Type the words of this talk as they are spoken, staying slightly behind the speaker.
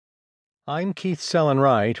I'm Keith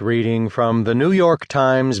Sellenwright reading from the New York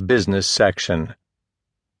Times business section.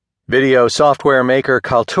 Video software maker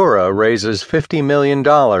Kaltura raises $50 million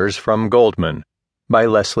from Goldman by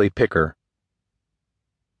Leslie Picker.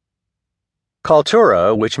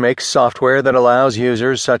 Kaltura, which makes software that allows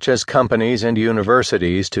users such as companies and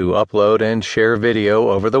universities to upload and share video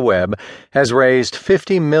over the web, has raised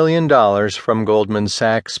 $50 million from Goldman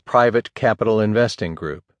Sachs Private Capital Investing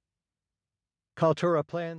Group. Kaltura plans